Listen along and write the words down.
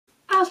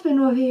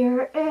Aspen with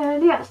here,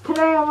 and yes,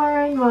 today I'm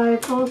wearing my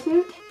full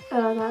suit.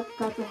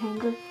 That's a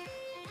hanger.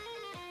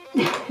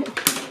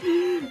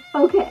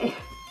 Okay,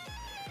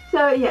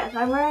 so yes,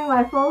 I'm wearing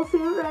my full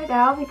suit right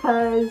now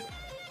because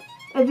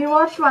if you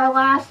watched my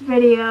last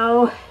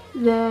video,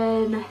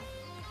 then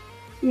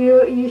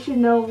you should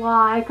know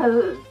why,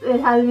 because it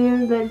hasn't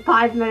even been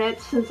 5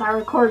 minutes since I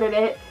recorded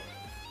it.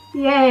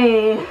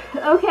 Yay!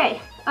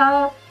 Okay,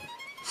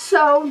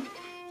 so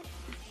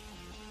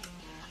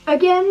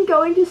again,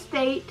 going to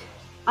state,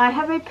 I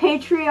have a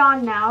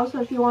Patreon now, so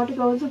if you want to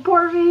go and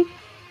support me,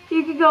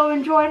 you can go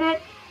and join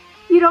it.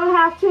 You don't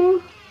have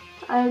to.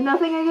 I have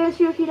nothing against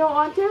you if you don't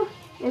want to.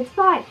 It's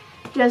fine.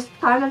 Just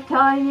kind of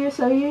telling you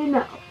so you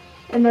know.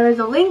 And there is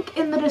a link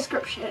in the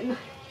description.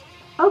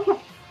 Okay.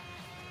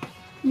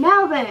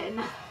 Now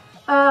then,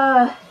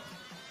 I'm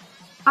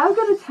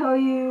going to tell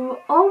you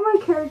all my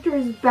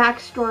characters'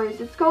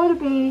 backstories. It's going to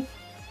be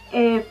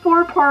a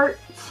four-part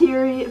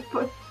series.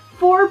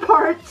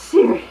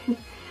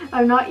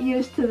 I'm not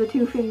used to the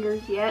 2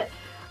 fingers yet.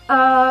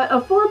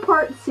 A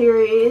 4-part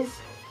series.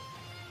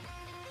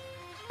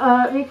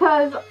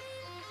 Because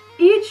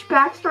each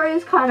backstory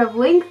is kind of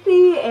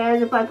lengthy,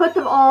 and if I put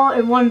them all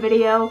in one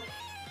video,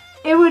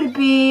 it would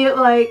be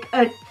like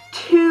a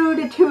 2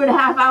 to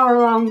 2.5 hour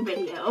long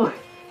video.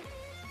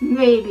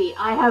 Maybe.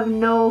 I have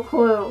no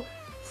clue.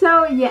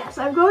 So yes,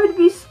 I'm going to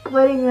be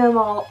splitting them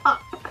all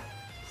up.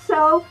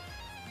 So,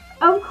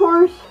 of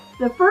course,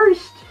 the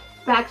first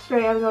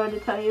backstory I'm going to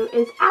tell you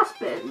is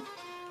Aspen.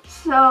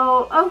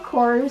 So, of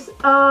course,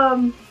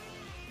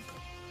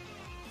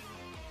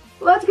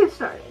 let's get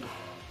started.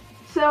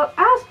 So,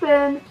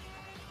 Aspen,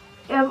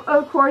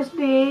 of course,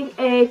 being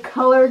a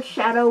colored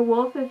shadow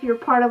wolf, if you're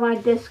part of my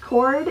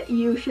Discord,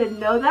 you should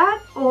know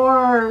that,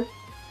 or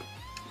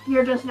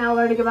you're just now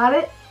learning about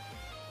it,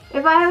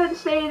 if I haven't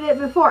stated it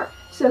before.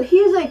 So,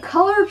 he's a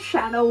colored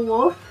shadow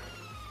wolf,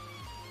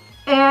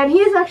 and he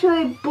is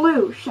actually a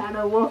blue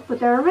shadow wolf, but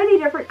there are many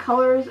different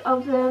colors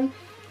of them.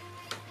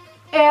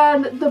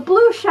 And the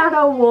blue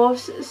shadow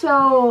wolves,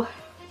 so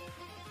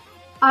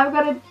I'm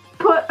gonna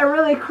put a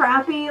really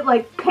crappy,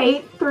 like,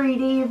 paint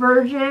 3D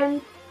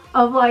version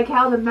of, like,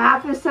 how the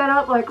map is set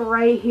up, like,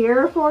 right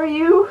here for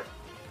you.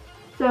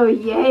 So,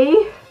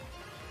 yay.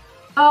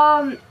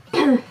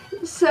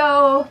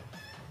 So,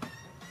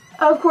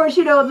 of course,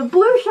 you know, the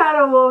blue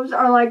shadow wolves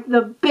are, like,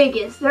 the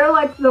biggest. They're,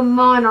 like, the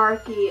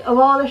monarchy of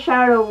all the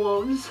shadow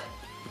wolves.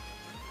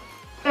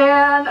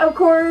 And, of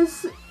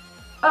course,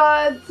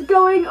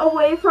 going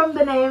away from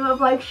the name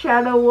of, like,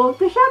 shadow wolf,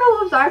 the shadow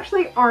wolves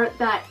actually aren't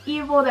that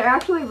evil. They're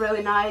actually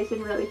really nice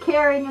and really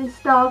caring and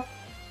stuff.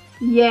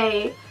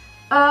 Yay.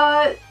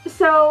 But,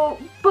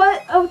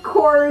 of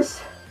course,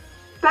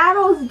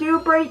 battles do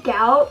break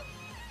out.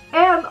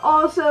 And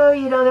also,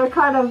 you know, they're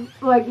kind of,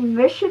 like,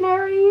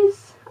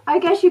 missionaries, I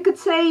guess you could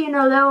say. You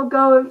know, they'll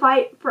go and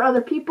fight for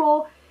other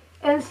people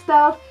and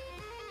stuff.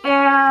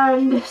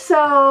 And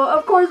so,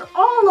 of course,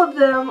 all of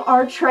them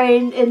are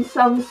trained in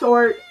some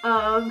sort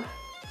of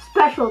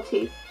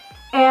specialty.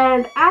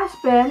 And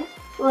Aspen,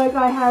 like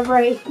I have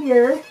right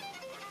here,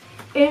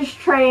 is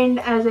trained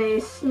as a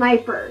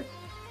sniper.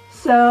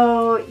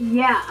 So,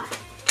 yeah.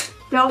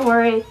 Don't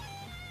worry.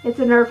 It's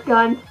a Nerf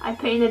gun. I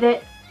painted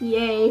it.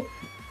 Yay.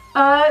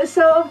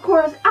 So, of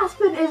course,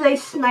 Aspen is a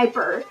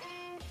sniper.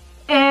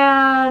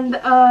 And,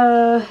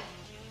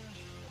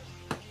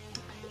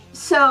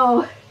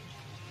 so,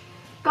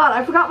 God,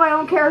 I forgot my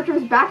own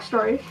character's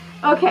backstory.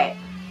 Okay.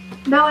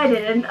 No, I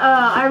didn't.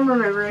 I'm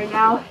remembering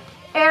now.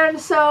 And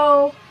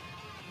so,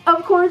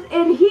 of course,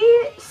 and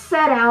he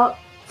set out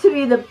to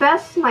be the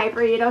best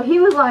sniper. You know, he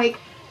was like,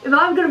 if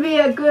I'm gonna be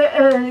a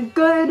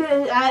good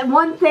at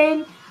one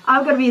thing,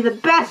 I'm gonna be the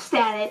best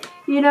at it.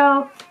 You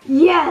know,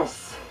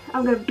 yes,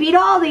 I'm gonna beat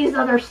all these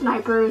other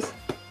snipers.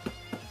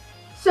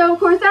 So, of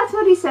course, that's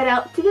what he set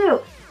out to do.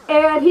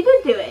 And he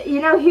did do it.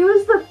 You know, he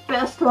was the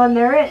best one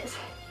there is.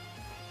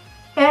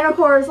 And, of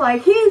course,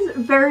 like, he's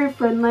very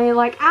friendly.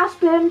 Like,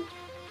 Aspen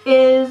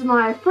is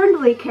my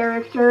friendly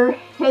character.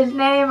 His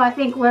name, I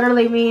think,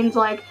 literally means,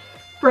 like,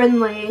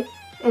 friendly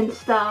and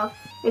stuff.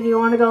 If you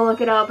want to go look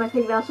it up, I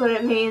think that's what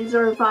it means.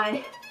 Or if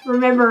I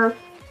remember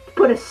to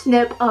put a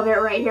snip of it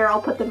right here,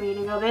 I'll put the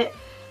meaning of it.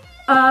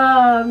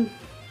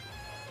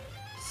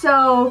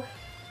 So,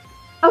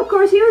 of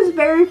course, he was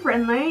very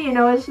friendly. You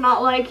know, it's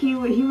not like he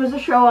was a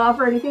show-off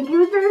or anything. He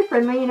was very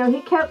friendly. You know, he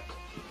kept,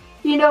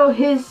 you know,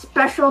 his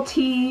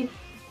specialty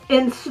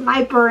in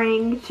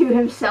snipering to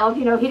himself.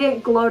 You know, he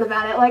didn't gloat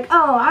about it like,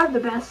 oh, I'm the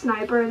best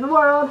sniper in the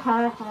world,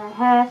 ha ha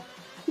ha.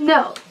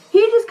 No, he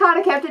just kind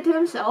of kept it to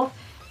himself,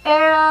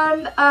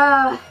 and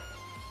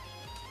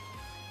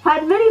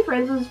had many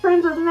friends, was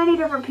friends with many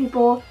different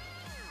people.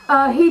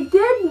 He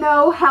did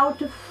know how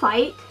to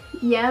fight,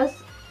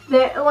 yes.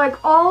 That,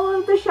 like, all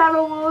of the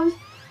shadow wolves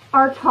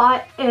are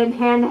taught in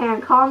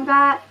hand-to-hand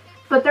combat,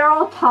 but they're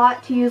all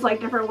taught to use, like,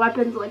 different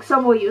weapons. Like,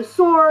 some will use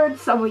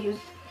swords, some will use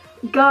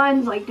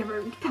guns, like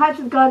different types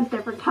of guns,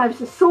 different types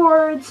of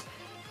swords,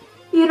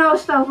 you know,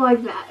 stuff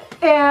like that.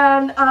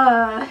 And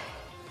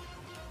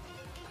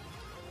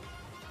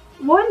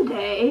one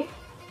day,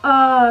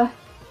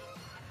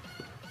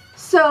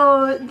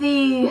 So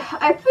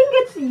I think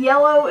it's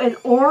yellow and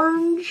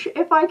orange,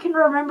 if I can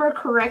remember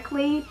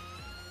correctly.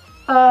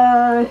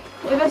 If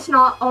it's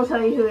not, I'll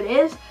tell you who it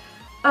is.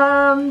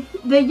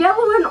 The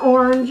yellow and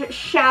orange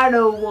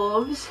shadow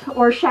wolves,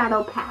 or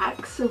shadow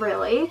packs,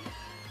 really,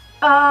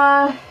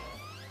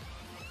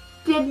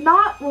 did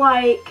not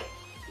like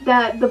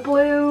that the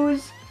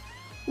blues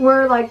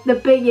were like the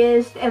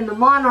biggest and the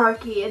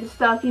monarchy and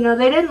stuff. You know,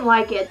 they didn't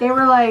like it. They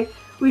were like,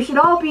 we should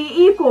all be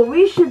equal.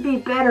 We should be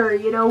better.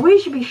 You know, we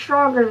should be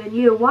stronger than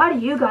you. Why do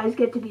you guys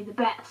get to be the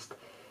best?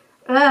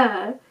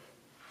 And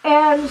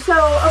so,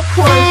 of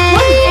course,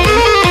 one day,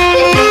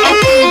 they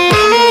actually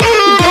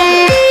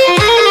banded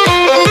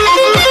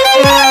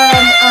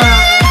together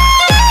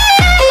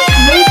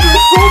and made this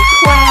whole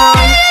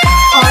plan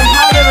on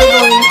how they were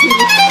going to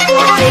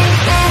destroy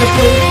the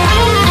blue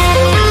shadows.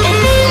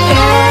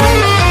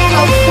 And,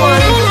 of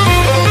course,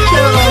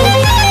 so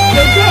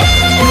they did.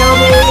 You know,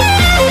 they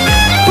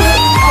put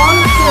all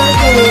of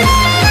they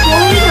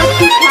joined their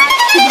two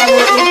packs together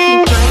in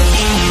secret.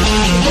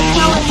 That's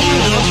how it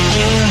handled.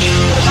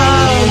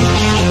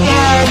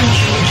 And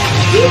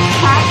each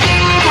pack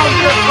has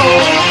their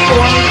own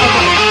form of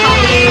like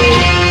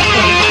fighting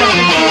and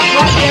special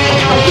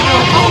weapons. Like, you know,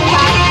 all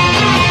packs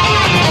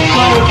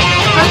like,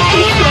 let's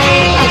just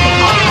say at the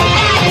top.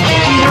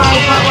 You know,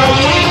 but like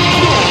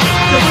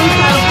the blue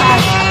shadow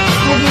pack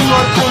will be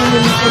more trained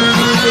in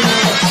using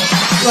it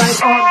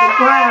like on the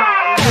ground.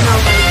 You know,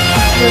 like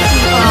your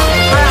feet are on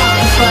the ground,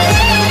 but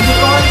the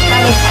orange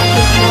shadow pack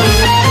is more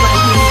used to like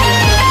using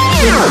it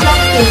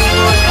something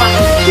or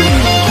climbing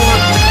trees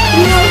or,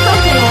 you know,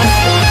 something like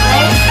that,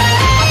 right?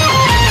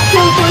 So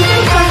for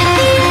this time,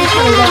 they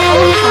play their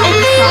own kind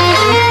of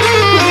style,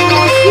 because, you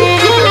know, each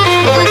different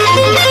terrain,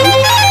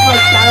 each,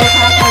 like, shadow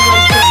pack has,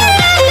 like, different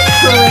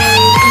terrain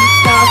and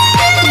stuff.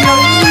 You know,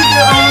 you use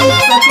your own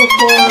special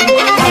form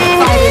of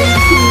fighting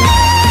to,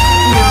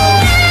 you know,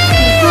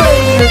 destroy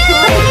your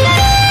terrain.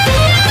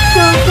 So,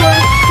 of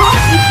course,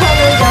 taught each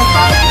other their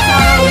fighting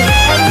styles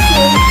and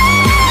everything.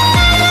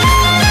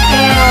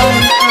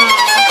 And,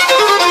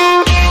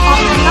 on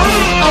the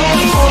night of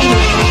the full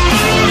moon,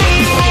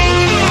 because,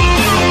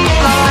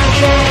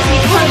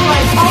 like,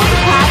 all the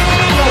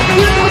packs, like,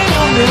 people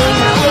full moon,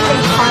 that was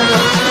a kind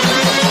of,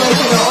 like,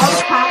 you know, all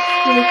the packs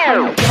didn't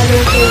come together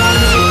for one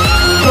night,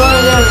 or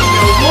there was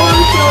no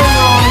wars going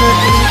on or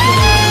anything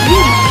like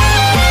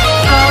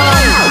that.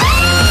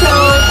 So,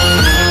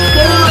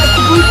 they were like,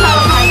 the blue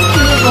shadow pack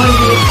isn't going to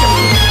be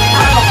accepted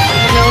at all,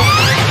 you know?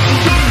 You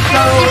should just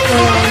go and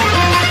kill it,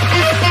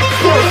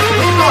 destroy it.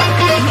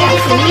 Yes,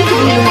 they need to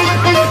be the one.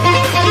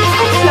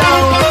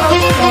 So,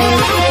 okay.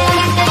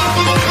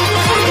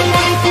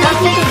 That's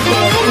what they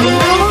did. And you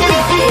know what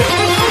they did?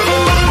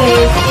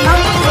 They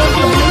snuck those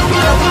the blue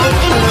shadow pack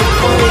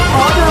turrets, or they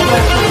all their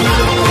weapons,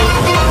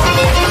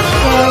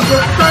 and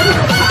just started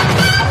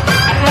attacking.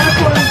 And of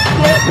course,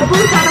 the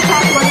blue shadow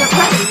pack wasn't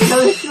ready. You know,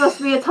 it's supposed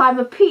to be a time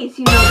of peace.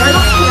 You know, they're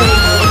not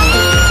carrying those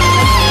things.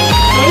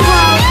 They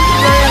have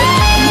their,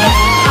 yes,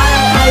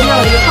 I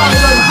know, you're probably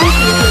going to hate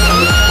me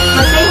today,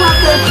 but they have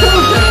their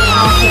children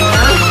out there.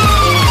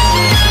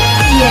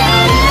 Yeah,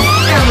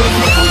 everyone's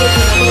hating me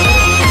today.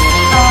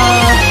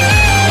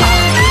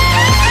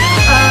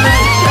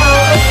 So,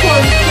 of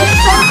course, they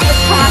start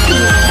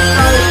attacking them,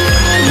 start,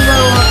 you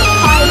know,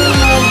 fighting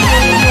them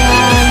and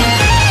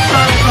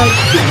start, like,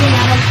 shooting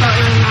at them, start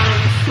running out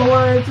of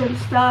swords and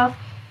stuff.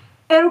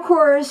 And, of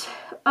course,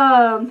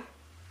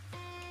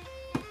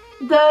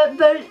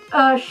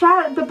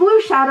 the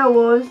blue shadow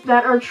wolves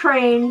that are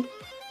trained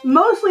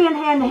mostly in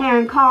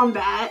hand-to-hand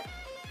combat,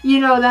 you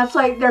know, that's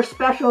like their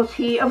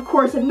specialty, of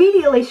course,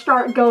 immediately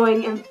start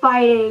going and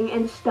fighting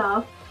and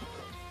stuff.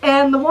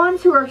 And the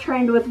ones who are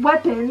trained with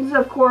weapons,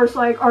 of course,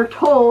 like, are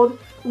told,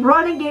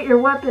 run and get your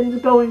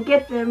weapons, go and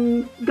get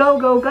them, go,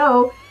 go,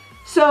 go.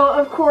 So,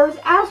 of course,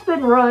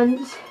 Aspen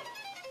runs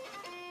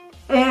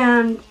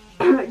and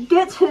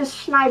gets his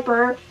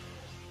sniper.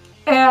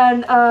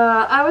 And,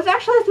 I was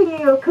actually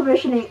thinking of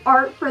commissioning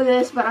art for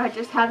this, but I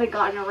just haven't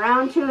gotten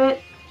around to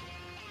it.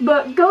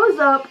 But goes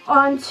up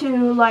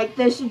onto, like,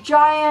 this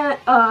giant,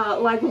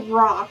 like,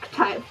 rock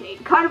type thing.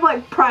 Kind of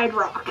like Pride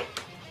Rock.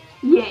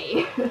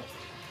 Yay.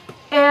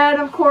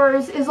 And, of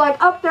course, is, like,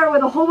 up there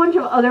with a whole bunch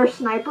of other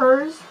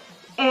snipers.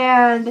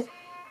 And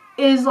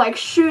is, like,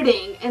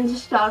 shooting and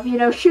stuff. You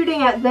know,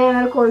 shooting at them,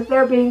 and, of course,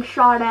 they're being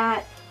shot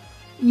at.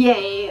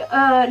 Yay.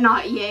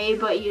 Not yay,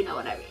 but you know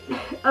what I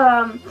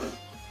mean.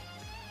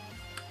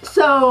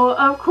 So,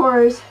 of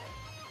course,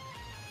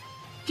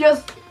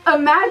 just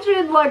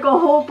imagine, like, a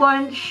whole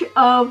bunch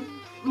of,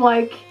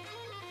 like,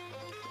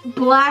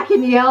 black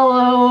and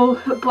yellow,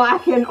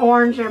 black and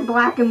orange, and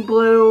black and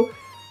blue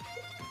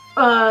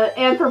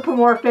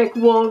anthropomorphic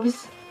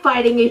wolves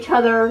fighting each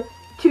other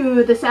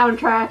to the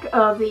soundtrack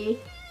of the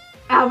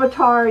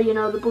Avatar, you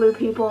know, the blue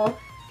people,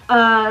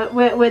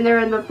 when they're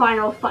in the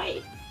final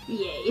fight.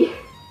 Yay.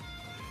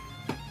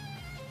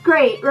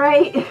 Great,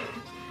 right?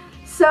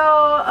 So,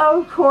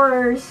 of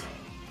course,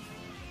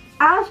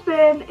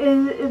 Aspen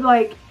is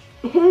like,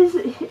 his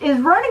is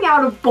running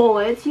out of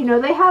bullets. You know,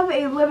 they have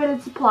a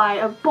limited supply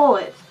of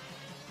bullets,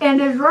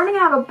 and is running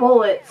out of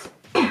bullets.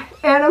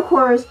 And of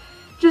course,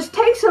 just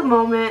takes a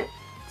moment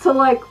to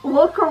like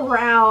look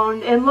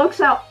around and looks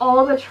at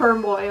all the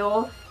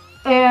turmoil,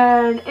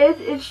 and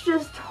it's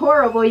just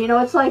horrible. You know,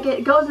 it's like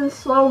it goes in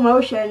slow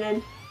motion,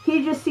 and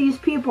he just sees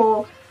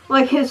people,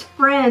 like his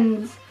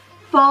friends,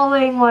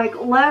 falling like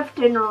left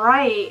and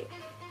right,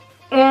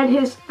 and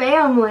his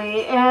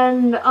family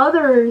and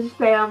others'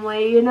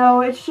 family. You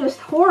know, it's just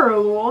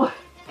horrible.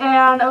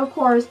 And of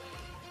course,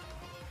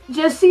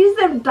 just sees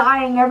them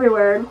dying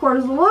everywhere, and of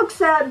course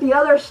looks at the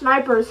other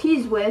snipers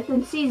he's with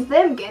and sees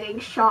them getting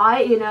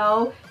shot, you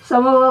know,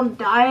 some of them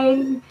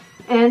dying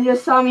and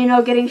just some, you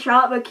know, getting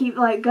shot but keep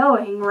like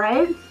going,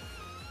 right?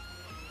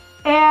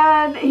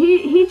 And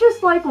he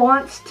just like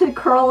wants to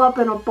curl up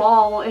in a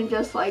ball and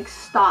just like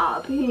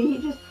stop. He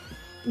just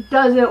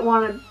doesn't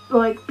want to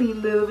like be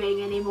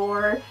moving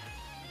anymore.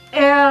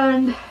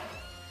 And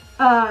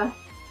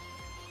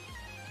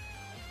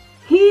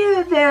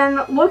he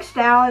then looks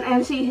down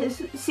and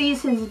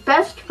sees his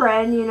best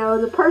friend, you know,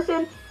 the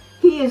person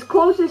he is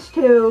closest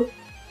to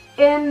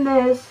in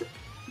this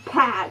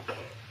pack.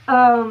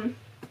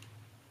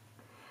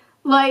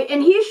 Like,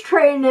 and he's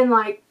trained in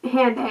like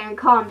hand-to-hand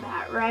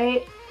combat,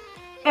 right?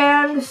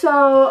 And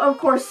so, of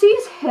course,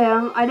 sees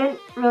him. I didn't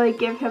really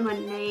give him a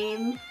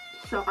name,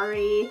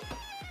 sorry.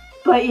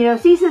 But, you know,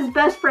 sees his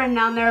best friend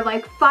down there,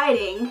 like,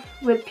 fighting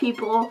with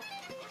people.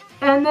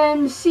 And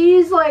then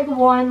sees, like,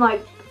 one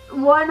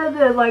of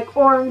the, like,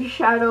 orange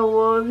shadow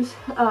wolves,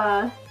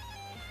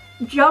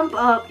 jump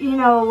up, you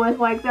know, with,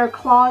 like, their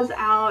claws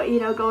out, you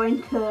know,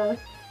 going to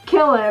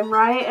kill him,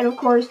 right? And, of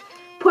course,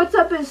 puts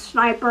up his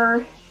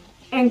sniper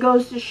and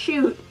goes to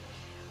shoot.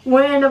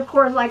 When, of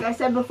course, like I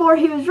said before,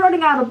 he was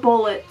running out of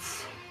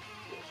bullets.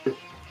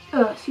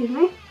 Excuse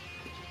me.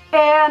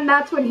 And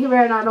that's when he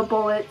ran out of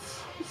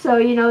bullets. So,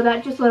 you know,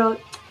 that just little,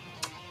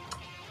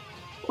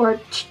 or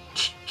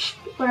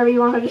whatever you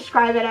want to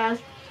describe it as,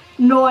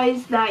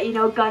 noise that, you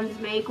know, guns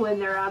make when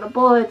they're out of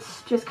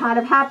bullets just kind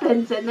of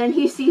happens, and then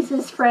he sees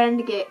his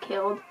friend get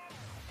killed.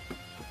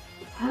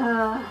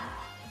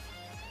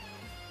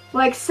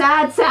 Like,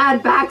 sad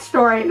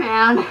backstory,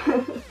 man.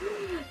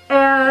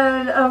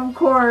 And, of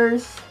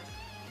course,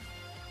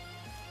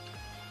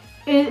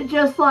 it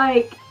just,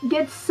 like,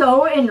 gets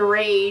so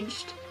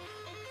enraged.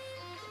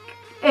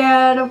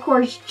 And, of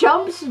course,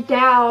 jumps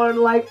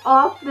down, like,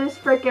 off this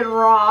freaking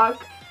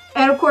rock.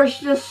 And, of course,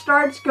 just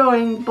starts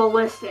going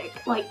ballistic,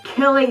 like,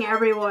 killing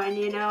everyone,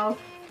 you know.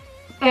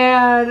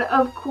 And,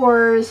 of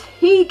course,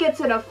 he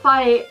gets in a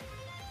fight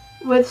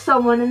with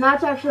someone, and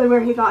that's actually where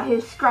he got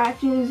his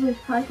scratches,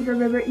 if I can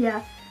remember.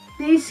 Yeah,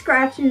 these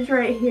scratches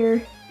right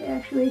here, they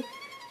actually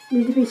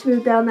need to be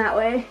smoothed down that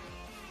way.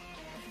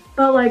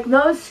 But, like,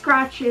 those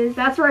scratches,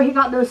 that's where he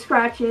got those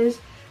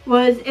scratches,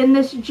 was in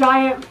this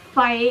giant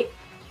fight.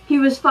 He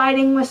was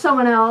fighting with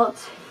someone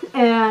else,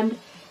 and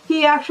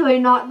he actually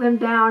knocked them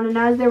down, and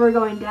as they were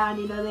going down,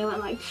 you know, they went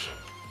like, shh.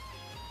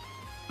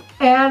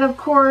 And, of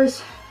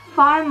course,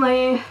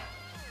 finally,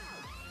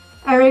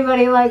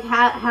 everybody, like,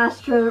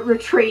 has to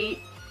retreat.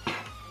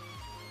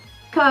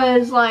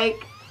 Because,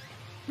 like,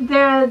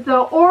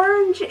 the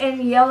orange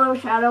and yellow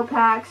shadow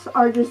packs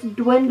are just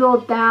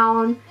dwindled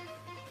down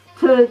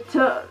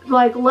to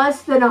like,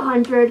 less than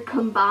 100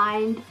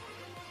 combined.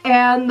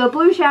 And the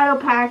blue shadow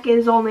pack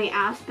is only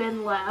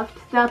Aspen left.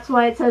 That's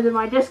why it says in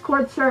my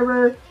Discord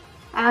server,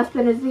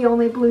 Aspen is the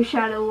only blue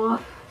shadow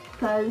wolf,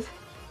 because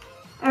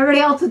everybody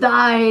else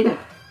died.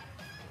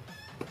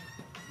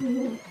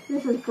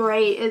 This is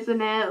great,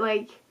 isn't it?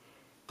 Like,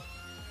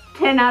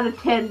 10 out of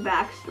 10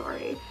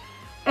 backstory.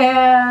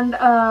 And,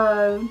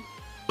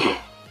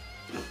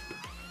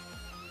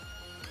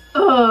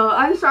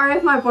 I'm sorry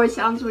if my voice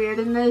sounds weird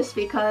in this,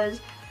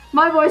 because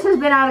my voice has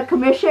been out of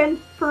commission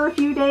for a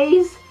few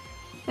days.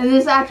 And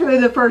this is actually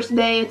the first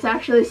day it's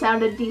actually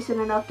sounded decent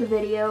enough to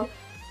video.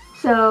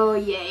 So,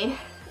 yay.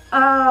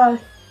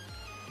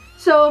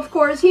 So of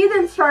course he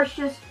then starts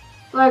just,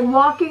 like,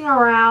 walking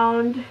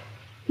around.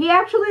 He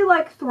actually,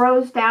 like,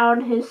 throws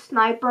down his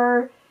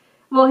sniper.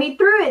 Well, he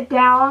threw it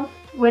down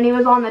when he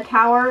was on the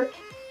tower.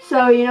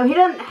 So, you know, he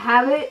doesn't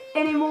have it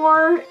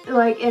anymore,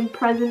 like, in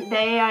present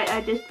day.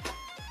 I just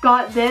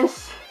got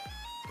this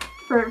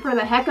for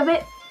the heck of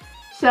it.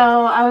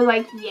 So, I was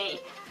like, yay.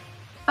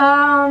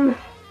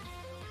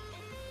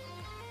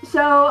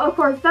 So, of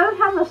course, doesn't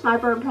have the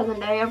sniper in present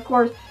day. Of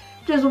course,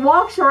 just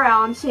walks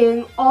around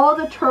seeing all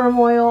the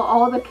turmoil,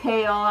 all the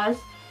chaos,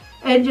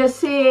 and just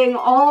seeing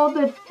all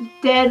the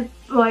dead,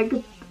 like,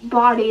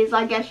 bodies,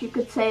 I guess you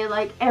could say,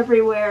 like,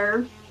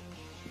 everywhere.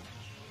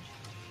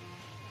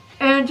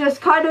 And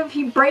just kind of,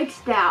 he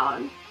breaks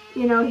down.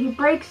 You know, he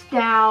breaks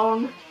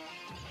down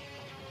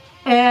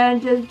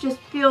and just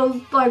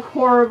feels, like,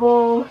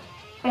 horrible.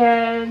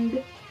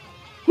 And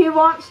he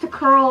wants to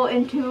curl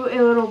into a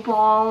little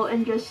ball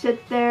and just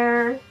sit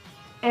there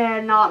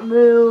and not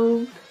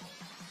move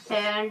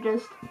and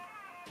just,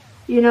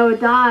 you know,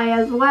 die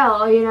as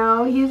well, you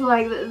know. He's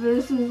like,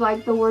 this is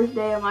like the worst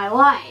day of my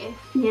life,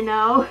 you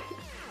know.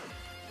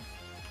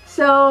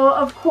 So,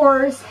 of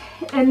course,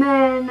 and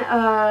then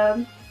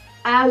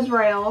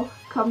Azrael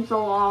comes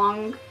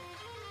along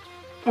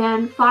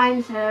and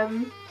finds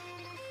him,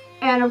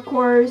 and of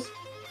course,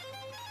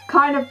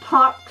 kind of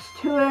talks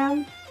to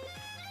him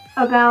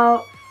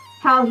about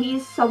how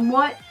he's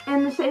somewhat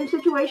in the same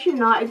situation,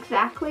 not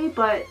exactly,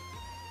 but,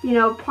 you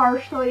know,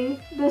 partially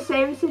the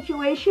same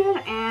situation,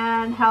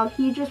 and how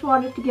he just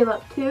wanted to give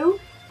up too,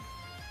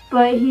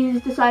 but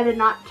he's decided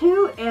not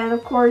to, and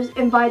of course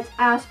invites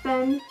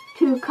Aspen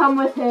to come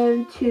with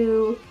him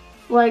to,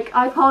 like,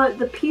 I call it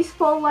the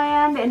peaceful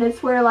land, and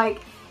it's where,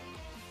 like,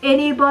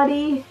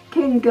 anybody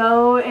can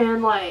go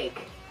and,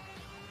 like,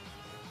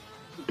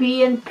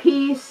 be in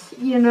peace,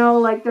 you know,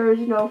 like, there's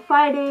no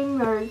fighting,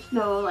 there's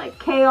no, like,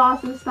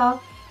 chaos and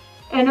stuff,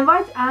 and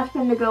invites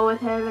Aspen to go with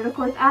him, and of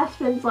course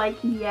Aspen's like,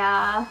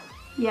 yeah,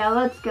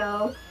 let's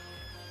go.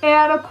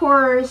 And of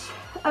course,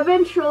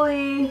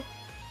 eventually,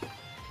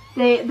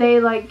 they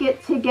like,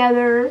 get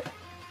together,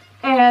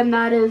 and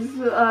that is,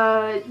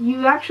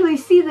 you actually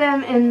see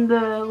them in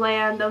the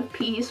land of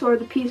peace, or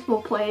the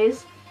peaceful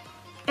place,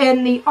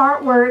 in the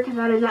artwork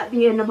that is at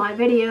the end of my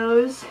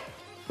videos,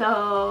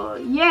 so,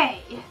 yay!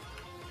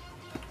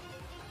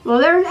 Well,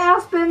 there's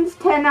Aspen's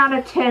 10 out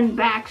of 10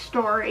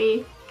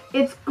 backstory.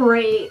 It's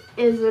great,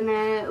 isn't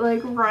it? Like,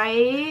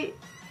 right?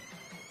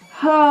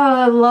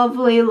 Oh,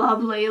 lovely,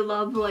 lovely,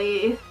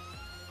 lovely.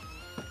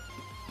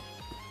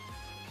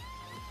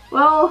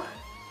 Well,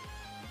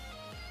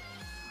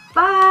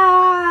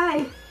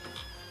 bye!